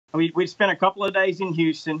We spent a couple of days in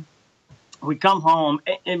Houston. We come home,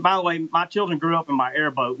 and by the way, my children grew up in my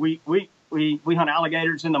airboat. We hunt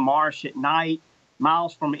alligators in the marsh at night,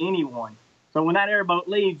 miles from anyone. So when that airboat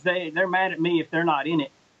leaves, they're mad at me if they're not in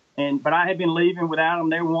it. But I had been leaving without them.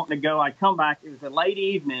 They were wanting to go. I come back. It was a late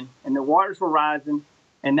evening, and the waters were rising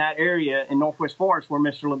in that area in Northwest Forest where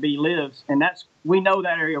Mr. LeBee lives, and we know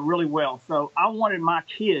that area really well. So I wanted my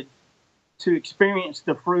kids to experience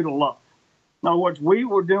the fruit of love. In other words, we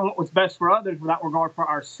were doing what was best for others without regard for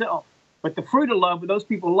ourselves. But the fruit of love were those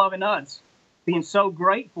people loving us, being so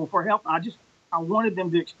grateful for help. I wanted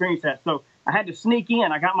them to experience that. So I had to sneak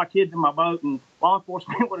in. I got my kids in my boat, and law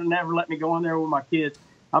enforcement would have never let me go in there with my kids.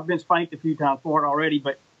 I've been spanked a few times for it already,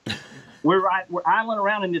 but we're idling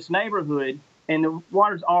around in this neighborhood, and the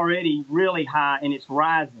water's already really high, and it's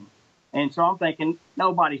rising. And so I'm thinking,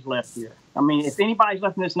 nobody's left here. I mean, if anybody's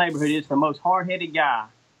left in this neighborhood, it's the most hard-headed guy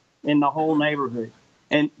in the whole neighborhood.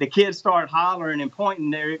 And the kids started hollering and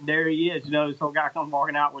pointing. There he is. You know, this old guy comes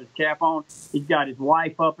walking out with his cap on. He's got his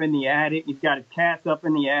wife up in the attic. He's got his cats up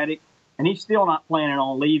in the attic. And he's still not planning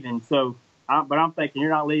on leaving. So, but I'm thinking,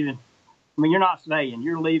 you're not leaving. I mean, you're not staying.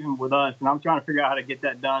 You're leaving with us. And I'm trying to figure out how to get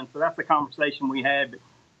that done. So that's the conversation we had. But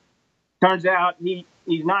turns out he's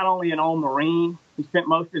not only an old Marine. He spent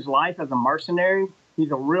most of his life as a mercenary.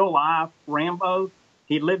 He's a real-life Rambo.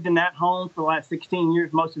 He lived in that home for the last 16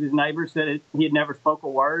 years. Most of his neighbors said he had never spoke a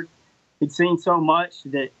word. He'd seen so much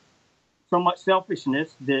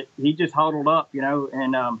selfishness that he just huddled up, you know,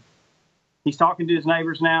 and he's talking to his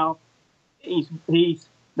neighbors now. He's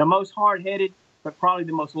the most hard-headed, but probably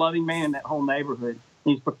the most loving man in that whole neighborhood.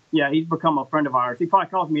 He's become a friend of ours. He probably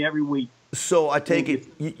calls me every week. So I take it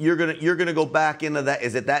you're gonna go back into that.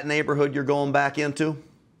 Is it that neighborhood you're going back into?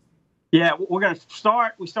 Yeah, we're going to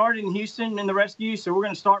start. We started in Houston in the rescue, so we're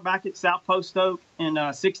going to start back at South Post Oak in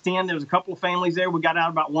 610. There was a couple of families there. We got out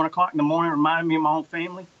about 1 o'clock in the morning, reminded me of my own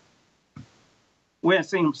family. We haven't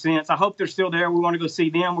seen them since. I hope they're still there. We want to go see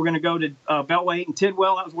them. We're going to go to Beltway and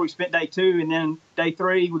Tidwell. That was where we spent day 2. And then day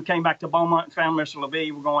 3, we came back to Beaumont and found Mr.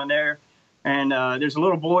 LeBee. We're going there. And there's a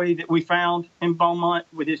little boy that we found in Beaumont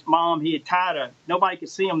with his mom. He had tied nobody could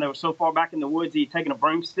see him. They were so far back in the woods. He had taken a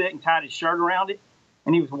broomstick and tied his shirt around it.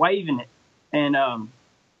 And he was waving it. And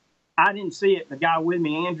I didn't see it. The guy with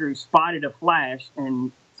me, Andrew, spotted a flash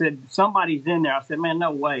and said, somebody's in there. I said, man, no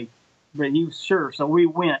way. But he was sure. So we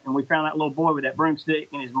went, and we found that little boy with that broomstick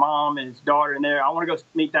and his mom and his daughter in there. I want to go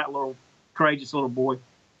meet that little courageous little boy.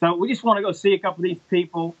 So we just want to go see a couple of these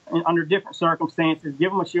people under different circumstances,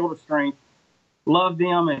 give them a shield of strength, love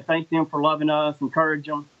them, and thank them for loving us, encourage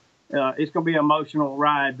them. It's going to be an emotional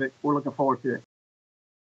ride, but we're looking forward to it.